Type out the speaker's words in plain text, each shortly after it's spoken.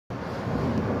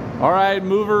All right,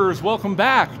 movers, welcome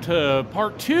back to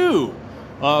part 2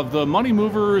 of the Money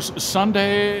Movers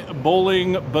Sunday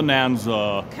Bowling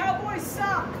Bonanza. Cowboys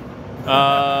suck!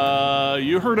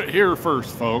 You heard it here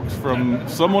first, folks, from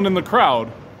someone in the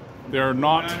crowd. They're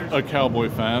not a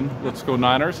Cowboy fan. Let's go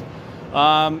Niners.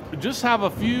 Just have a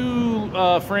few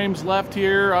frames left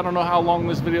here. I don't know how long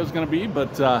this video is going to be,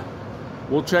 but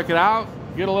we'll check it out,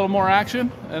 get a little more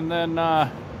action, and then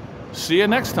see you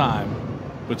next time.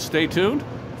 But stay tuned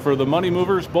for the Money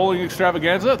Movers Bowling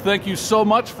Extravaganza. Thank you so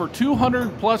much for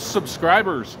 200 plus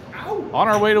subscribers. On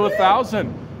our way to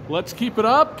 1,000. Let's keep it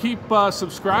up, keep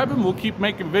subscribing. We'll keep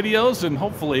making videos and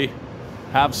hopefully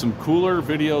have some cooler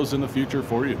videos in the future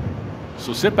for you.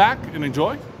 So sit back and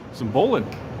enjoy some bowling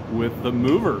with the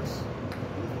movers.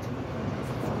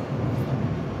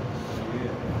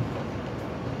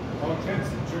 Oh, Ken,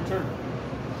 it's your turn.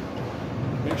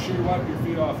 Make sure you wipe your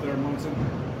feet off there, Munson.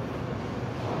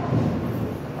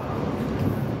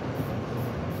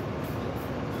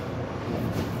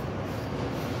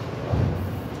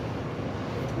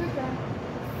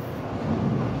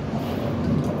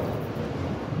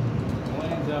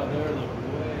 Out there look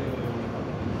way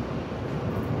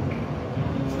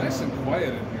it's nice and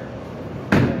quiet in here.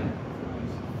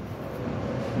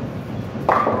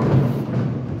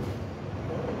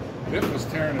 Biff was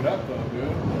tearing it up though, dude.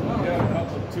 Oh, he had a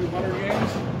couple of 200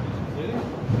 games. Did he?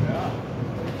 Yeah.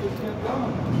 Just kept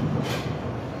going.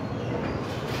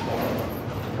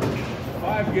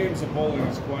 5 games of bowling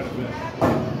is quite a bit.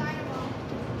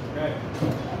 Okay.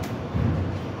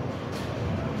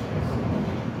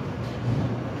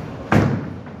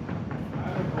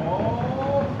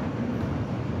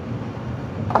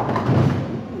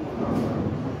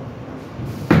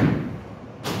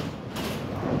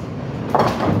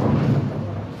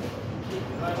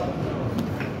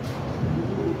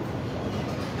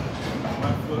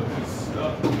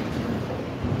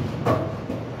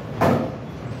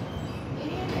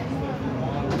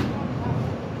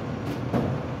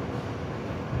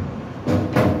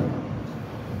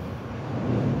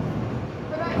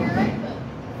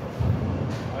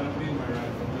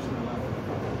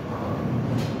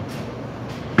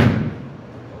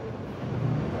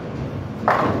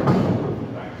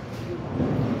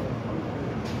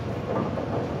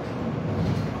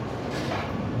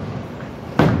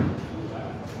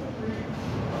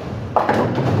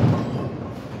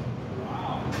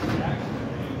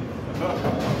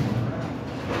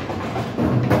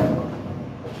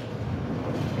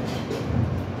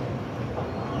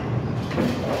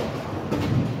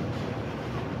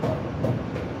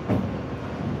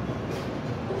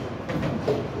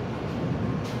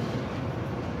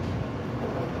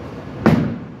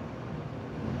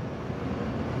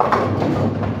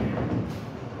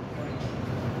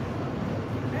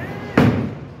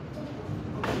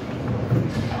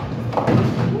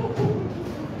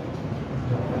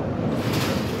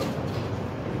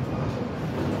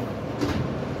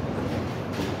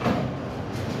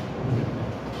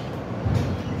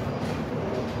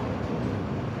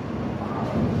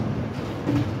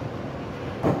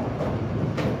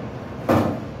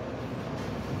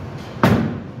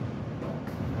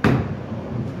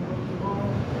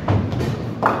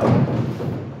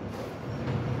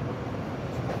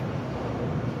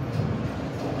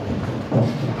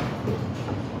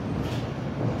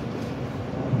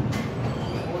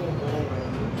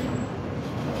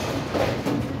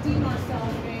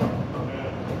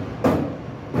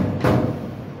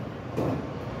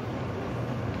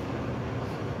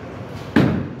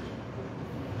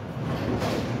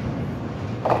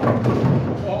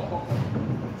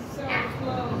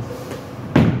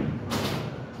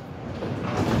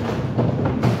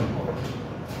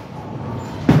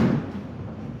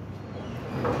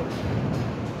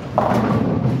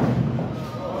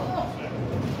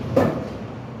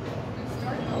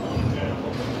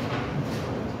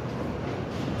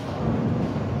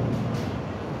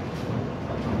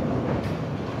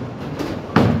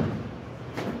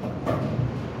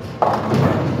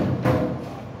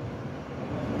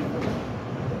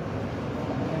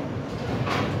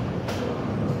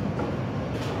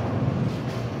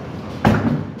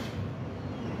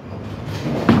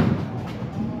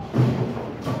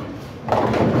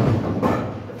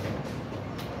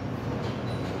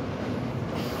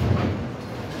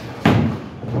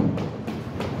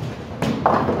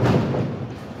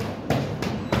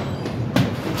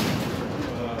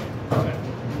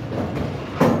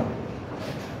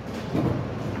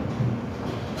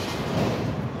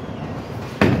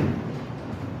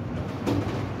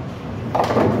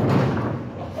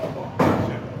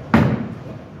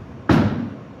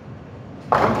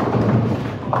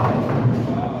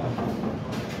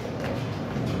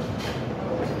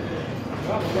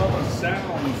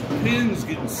 pins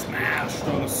getting smashed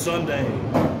on a Sunday.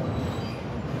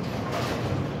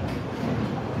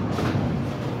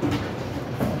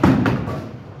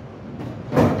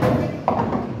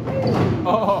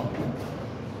 Oh,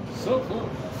 so close.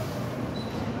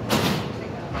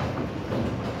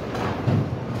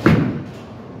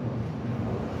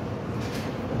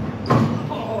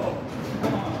 Oh,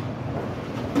 come on.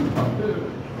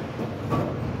 Dude.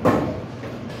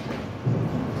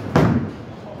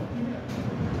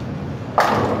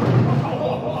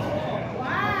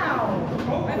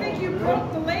 Wow. I think you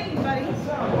broke the lane, buddy.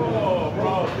 Oh,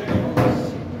 bro.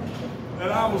 And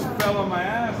I almost fell on my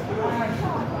ass, dude.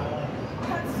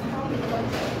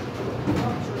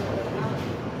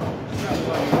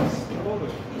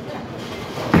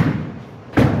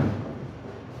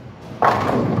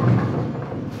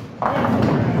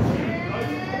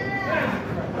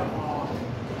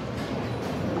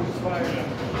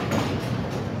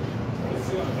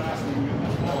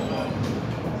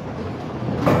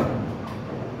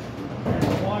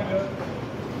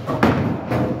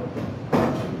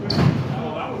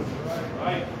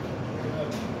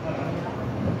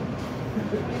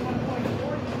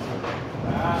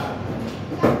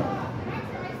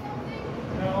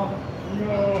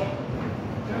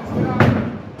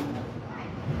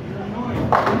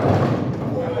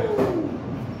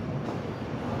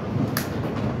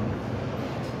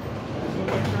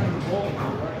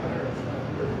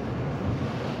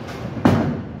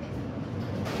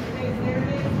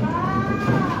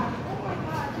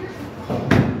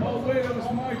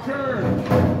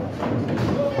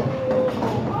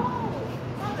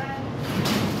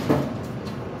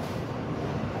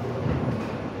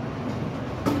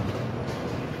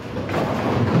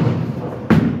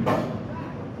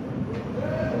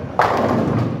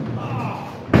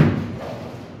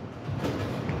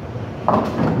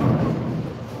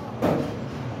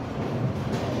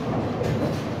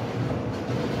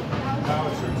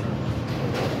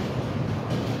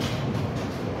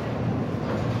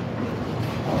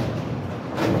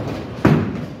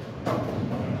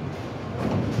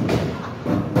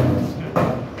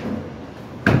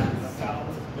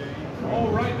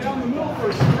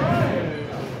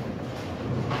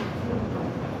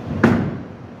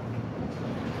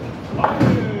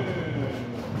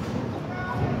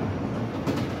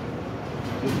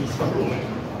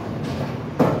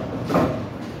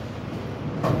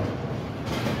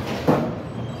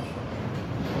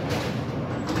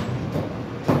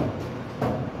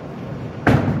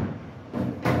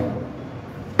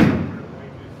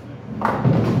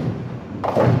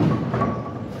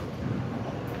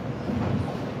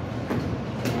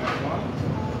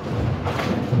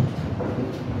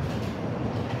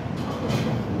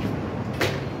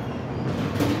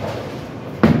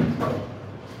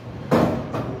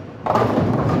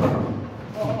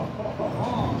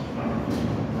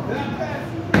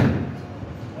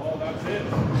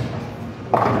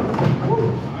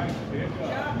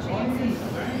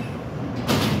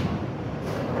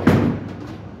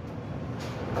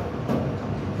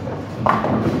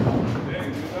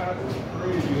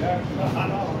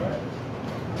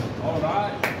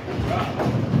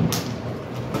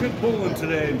 Good pulling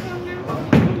today.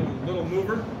 Little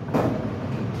mover.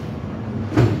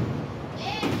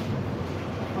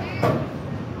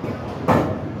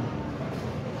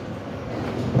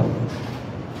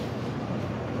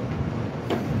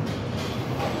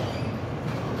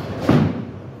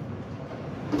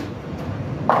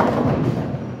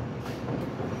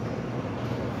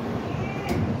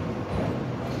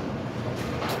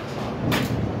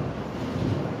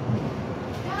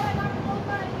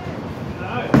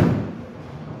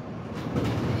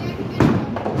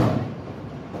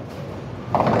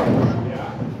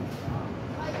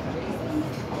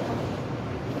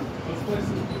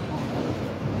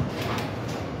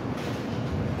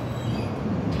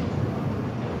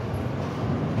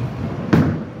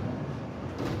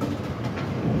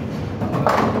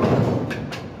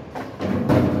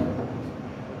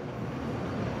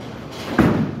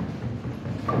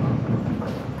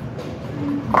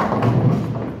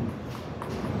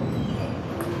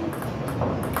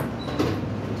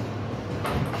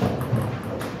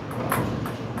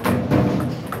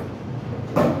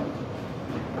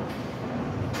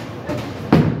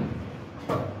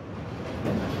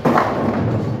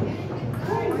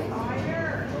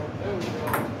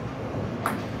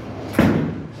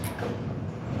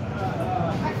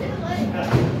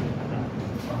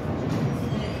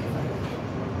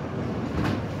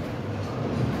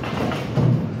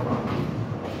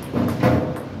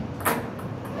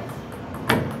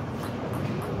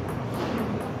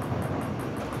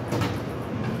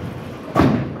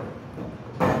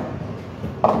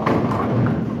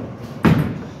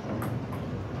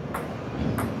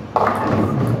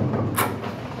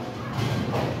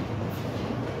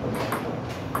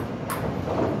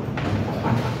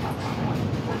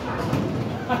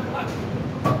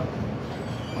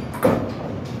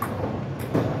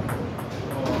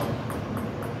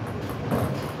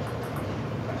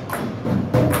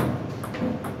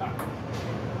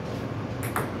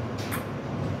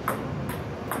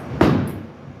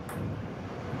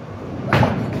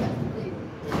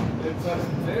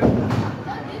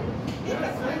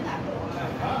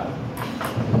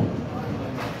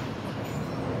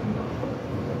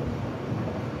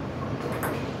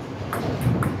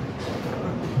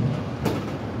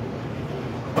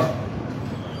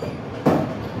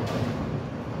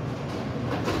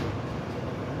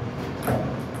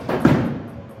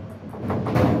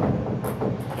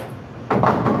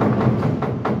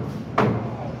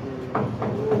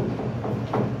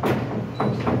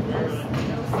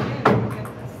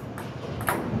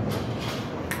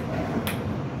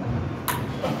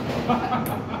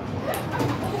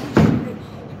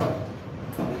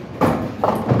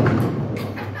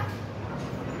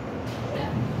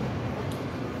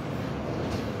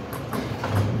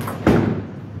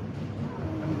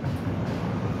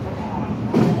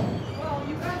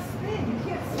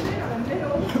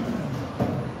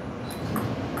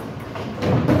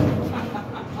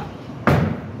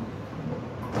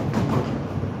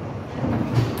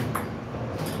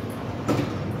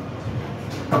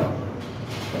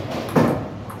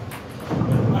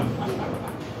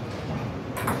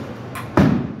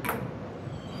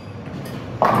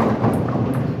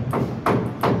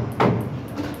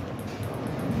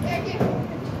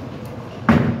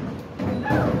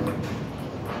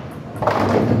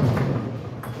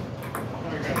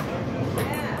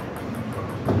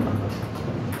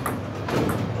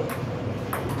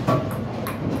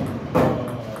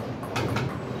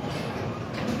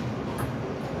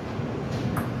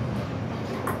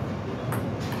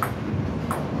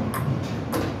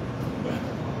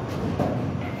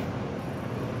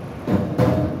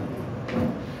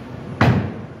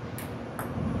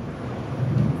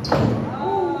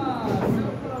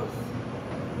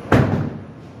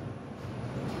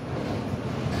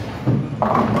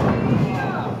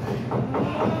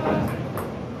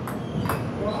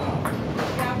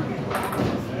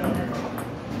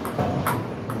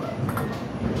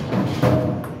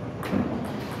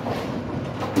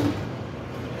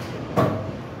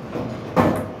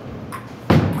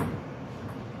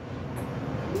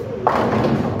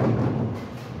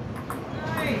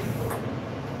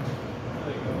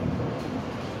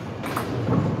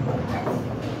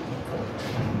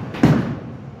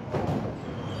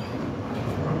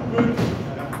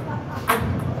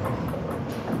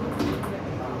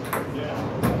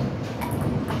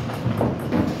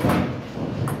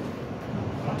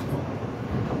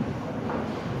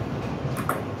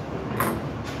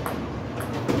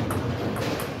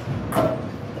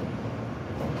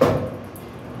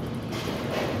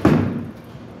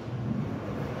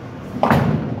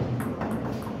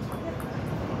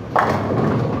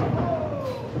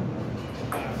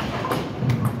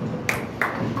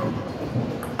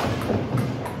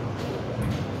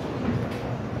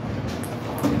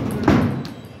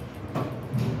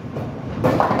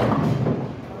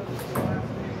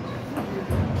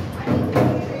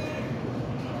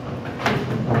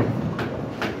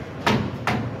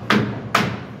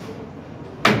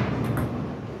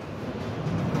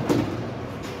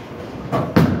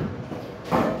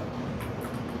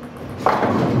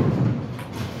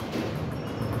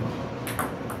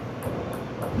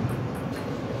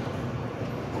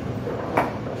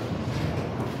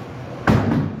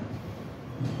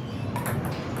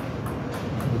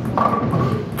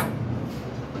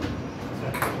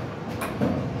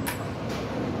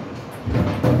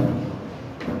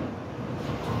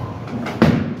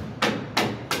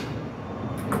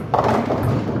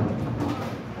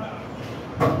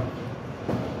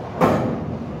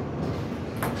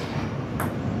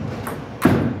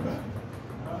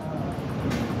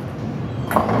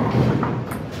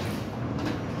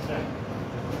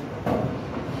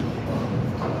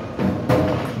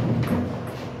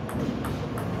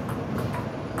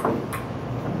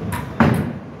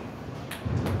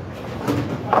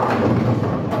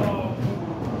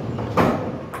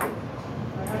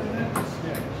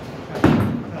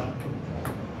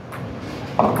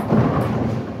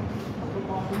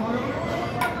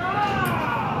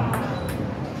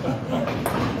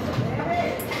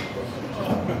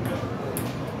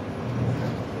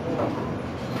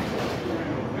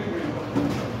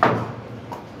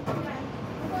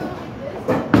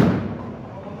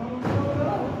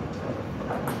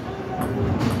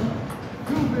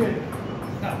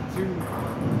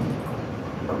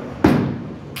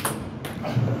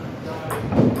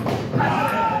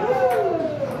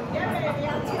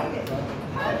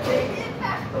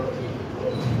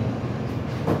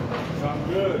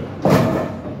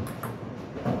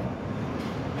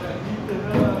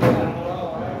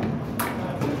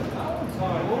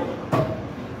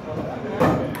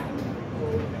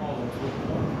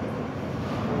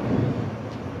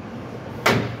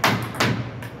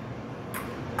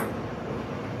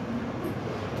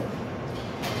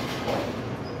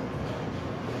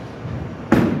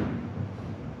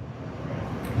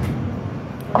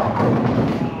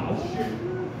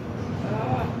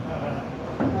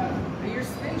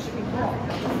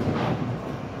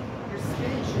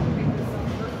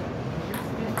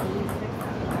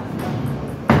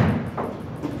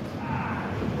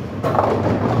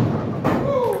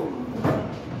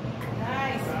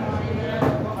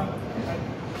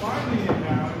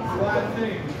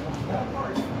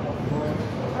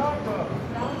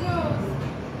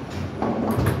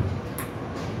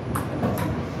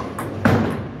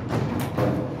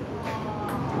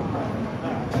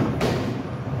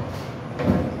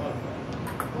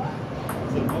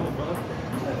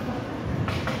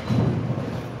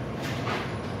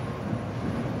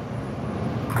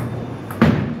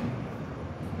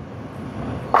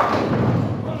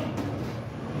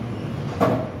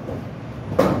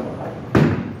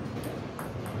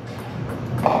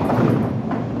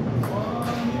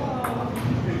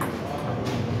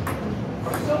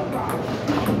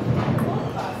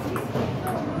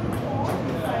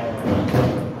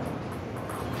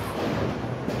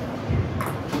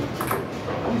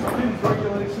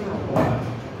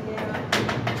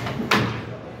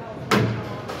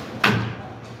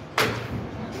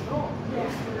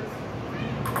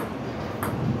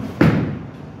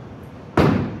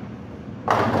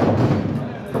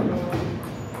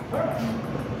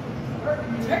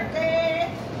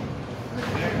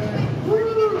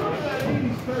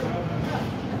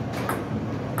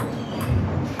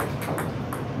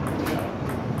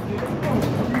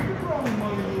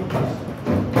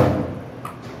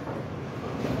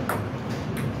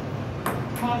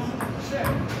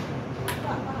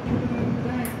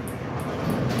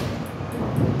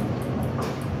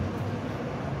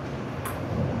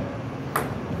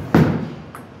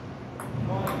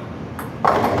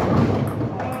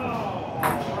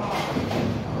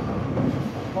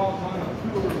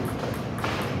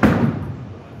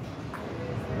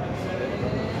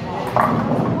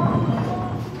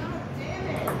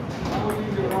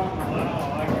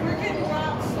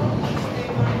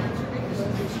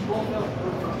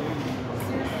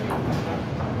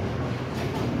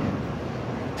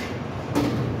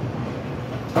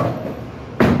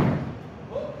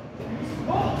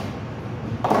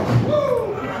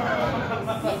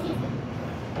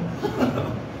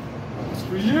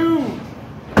 For you,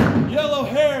 yellow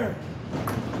hair,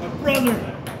 my brother,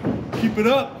 keep it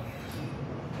up.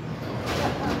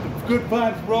 Good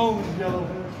vibes rolling, yellow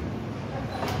hair.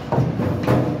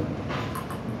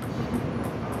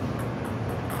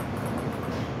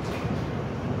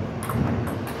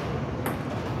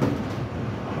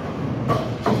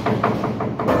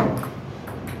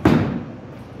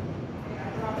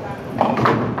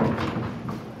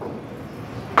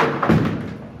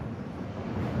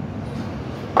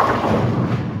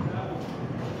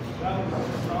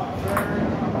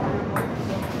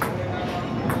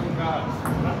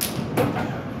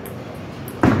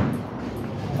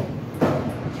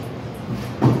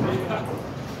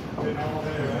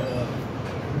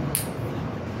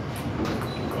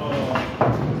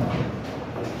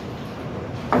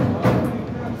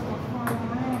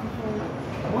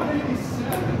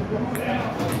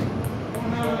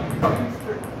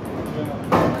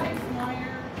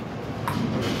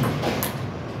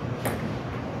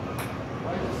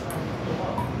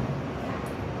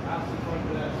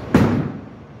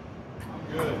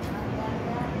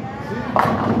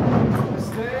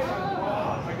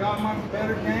 I got my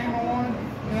better game on,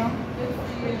 you know.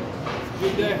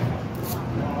 Good day.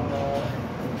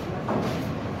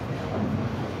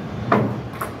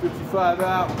 55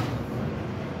 out.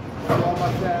 Got all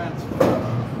my fans.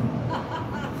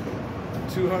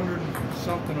 200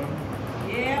 something of them.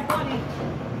 Yeah, buddy.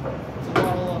 It's a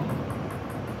lot of them.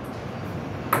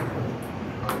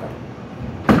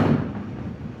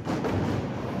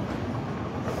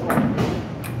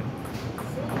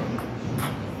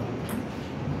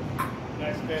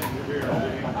 Nice band of beer.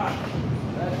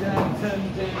 That down 10,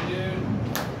 dude.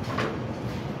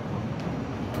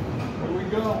 Here we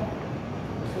go.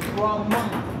 This is a lot of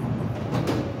money.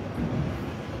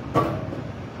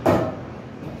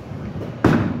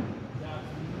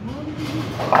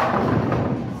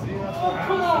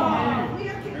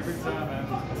 Every time, man.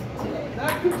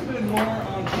 That could have been more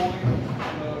on point.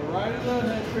 Right of the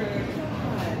head train.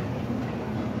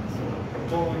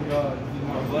 Bowling God, you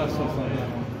know, bless us on that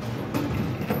one.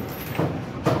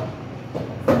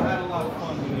 I had a lot of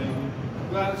fun today.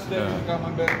 Glad to stay. Got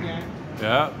my better game.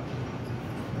 Yeah.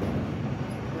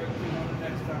 Break 200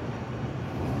 next time.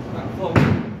 Not close.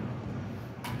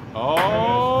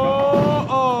 Oh,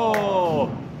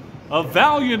 a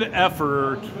valiant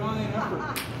effort. Valiant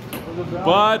effort.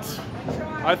 But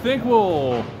I think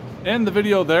we'll end the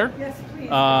video there. Yes, please.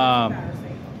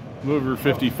 Mover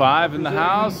 55 in the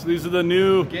house. These are the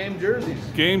new Game jerseys.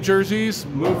 game jerseys.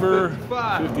 Mover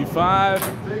 55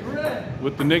 Big red.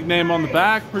 with the nickname on the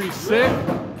back. Pretty sick.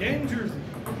 Game jersey.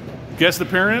 Guest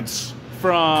appearance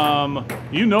from,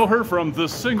 you know her from The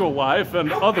Single Life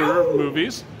and other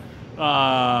movies.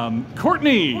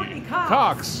 Courtney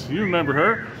Cox. You remember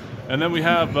her. And then we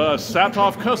have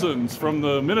Satoff Cousins from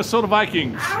the Minnesota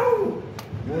Vikings.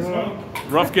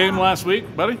 Rough game last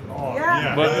week, buddy.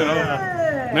 Yeah. But, you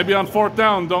know, maybe on fourth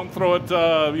down, don't throw it,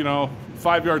 you know,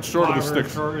 5 yards short of the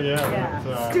sticks.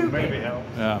 Yeah. Stupid. Maybe help.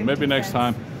 Yeah, maybe next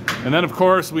time. And then, of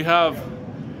course, we have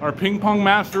our ping pong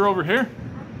master over here.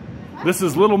 This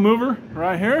is Little Mover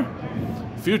right here,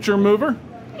 future mover.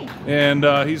 And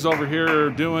he's over here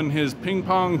doing his ping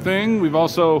pong thing. We've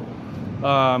also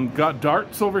got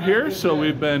darts over here, so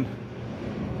we've been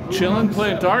chilling,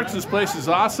 playing darts. This place is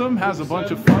awesome, has a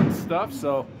bunch of fun stuff.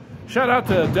 So shout out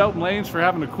to Delton Lanes for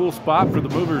having a cool spot for the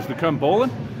movers to come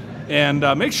bowling. And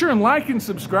make sure and like and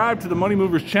subscribe to the Money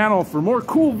Movers channel for more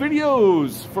cool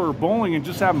videos for bowling and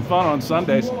just having fun on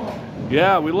Sundays.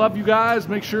 Yeah, we love you guys.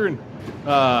 Make sure and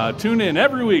tune in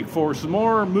every week for some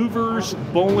more Movers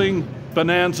Bowling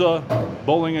Bonanza,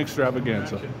 Bowling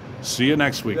Extravaganza. See you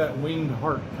next week. That winged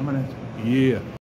heart coming in. Yeah.